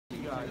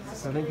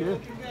Thank you.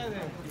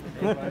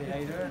 Hey buddy, how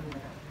you doing?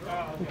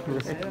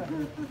 Good to see you. Good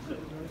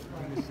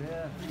to see you.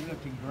 You're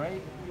looking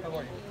great. How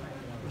are you?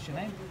 What's your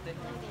name?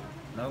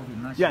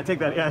 Logan. Nice. Yeah, take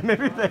that. Yeah,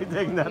 maybe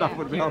taking that off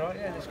would help. Right,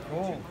 yeah, that's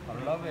cool.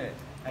 I love it.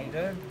 How you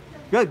doing?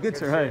 Good,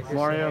 sir. Hey,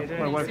 Mario,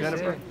 my wife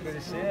Jennifer. Good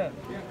to see you.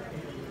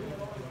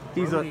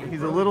 He's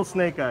a little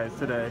snake eyes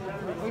today.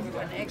 Oh, you've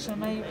got an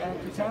XMA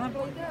katana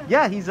blade there?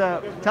 Yeah, he's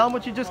tell him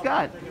what you just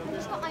got.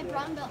 Just got my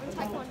brown belt in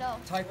Taekwondo.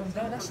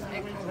 Taekwondo, that's an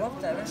I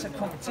love that. That's a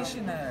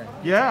competition there.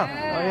 Yeah.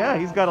 Oh yeah,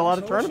 he's got a lot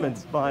of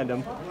tournaments behind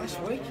him. That's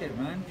wicked,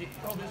 man. Do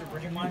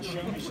you mind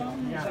showing me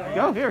something?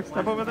 Go here,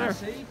 step over there.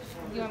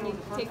 You want me to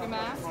take your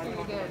mask or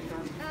you're good?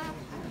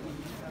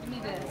 Give me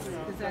this,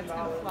 because that's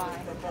going to fly.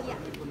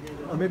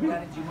 Or maybe. Do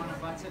you want to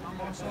bite it on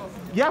myself?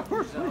 Yeah, of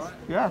course, please.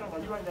 Yeah.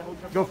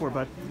 Go for it,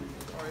 bud.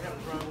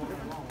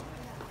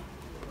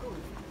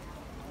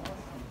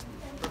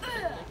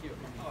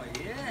 Oh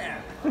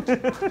yeah.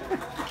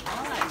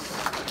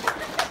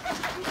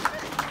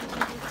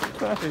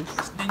 Nice.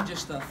 It's ninja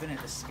stuff,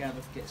 innit? The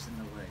scabbard gets in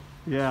the way.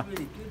 Yeah.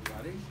 Really good,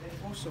 buddy.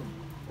 Awesome.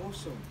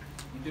 Awesome. You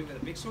can do it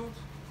with a big sword?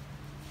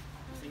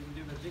 So you can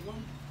do it with a big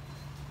one?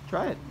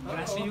 Try it. Can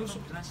I see your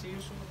sword? Can I see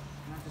your sword?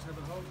 Can I just have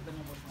a hold? Then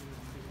I'll watch my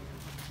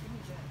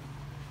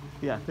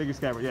Yeah, take your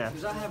scabbard. Yeah.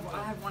 Because I have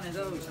one of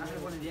those. I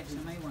have one of the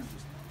XMA ones.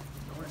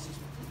 I want to see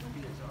what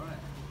it is. All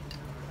right.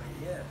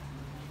 Yeah.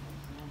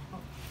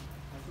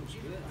 That feels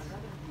good.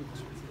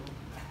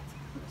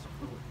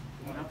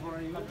 Can I borrow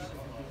yours? I'm going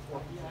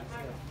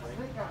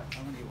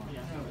to get one.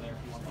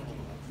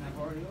 Can I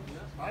borrow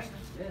yours?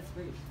 Yes,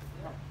 please.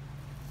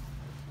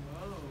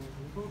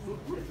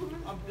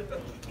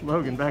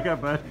 Logan, back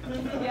up, bud.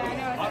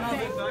 Yeah, I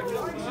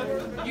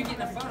know. You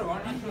getting a photo,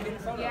 aren't you? You getting a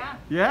photo? Yeah.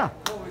 Yeah.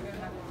 Oh, we're going to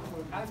have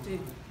I have to.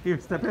 Here,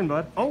 step in,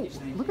 bud. Oh,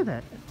 look at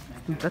that.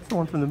 Dude, that's the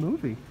one from the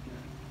movie.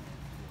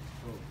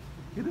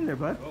 Get in there,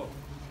 bud. Oh,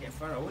 get a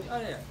photo. Oh,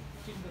 yeah.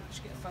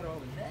 Just get a photo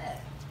over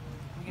there.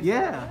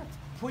 Yeah.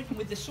 Pointing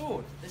with the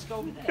sword. Let's go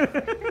over there.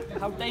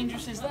 How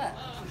dangerous is that?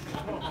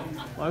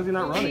 Why is he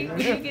not running?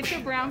 Will you get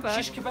your brown bug?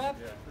 Shish kebab?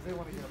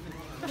 We'll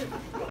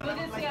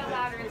just see how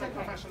louder. It's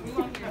okay. We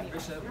won't hear you.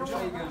 Which way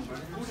are you going,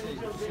 buddy?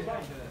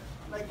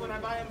 Like when I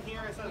buy them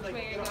here, it says like Which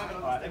way are you going?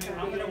 Alright,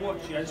 I'm going to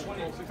watch you. I just want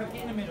you to get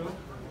in the middle.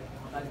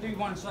 Do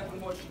one so I can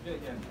watch you do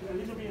it again.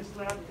 these will be a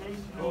slab face.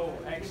 Oh,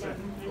 excellent.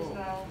 Cool.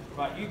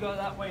 Right, you go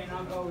that way and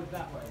I'll go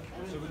that way.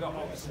 So we got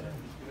opposite.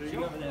 So you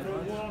go over there,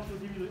 bud. We'll also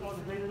give you all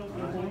the graded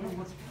open.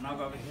 And I'll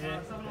go over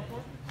here.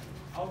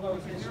 I'll go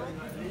over here.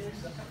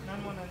 And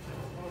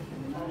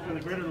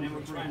then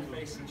we'll try and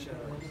face each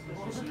other.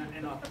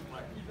 And up,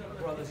 like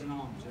brothers in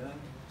arms, yeah?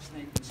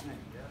 Snake and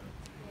snake, yeah?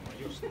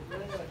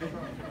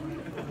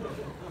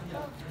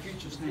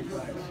 Future snake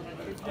guys.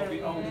 I'll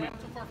be old man.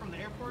 So far from the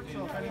airport,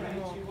 so if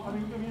anything will... I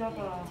mean, you can meet up,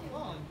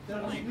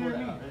 near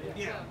me.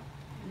 Yeah.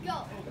 Go.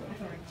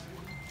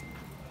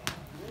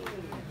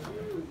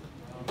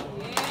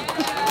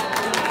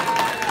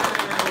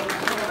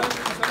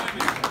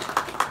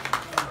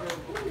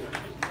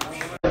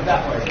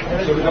 That way.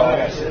 So we go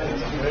opposite.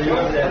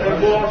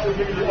 And we'll also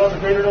give you all the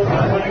graded open.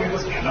 I'll go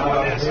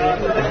and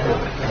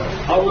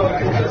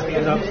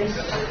stand up.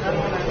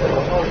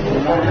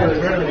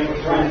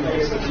 Try and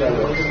face each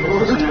other.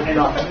 And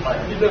up.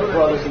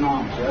 Brothers in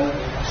arms,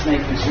 yeah?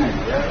 Snake and snake,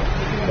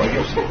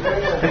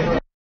 yeah?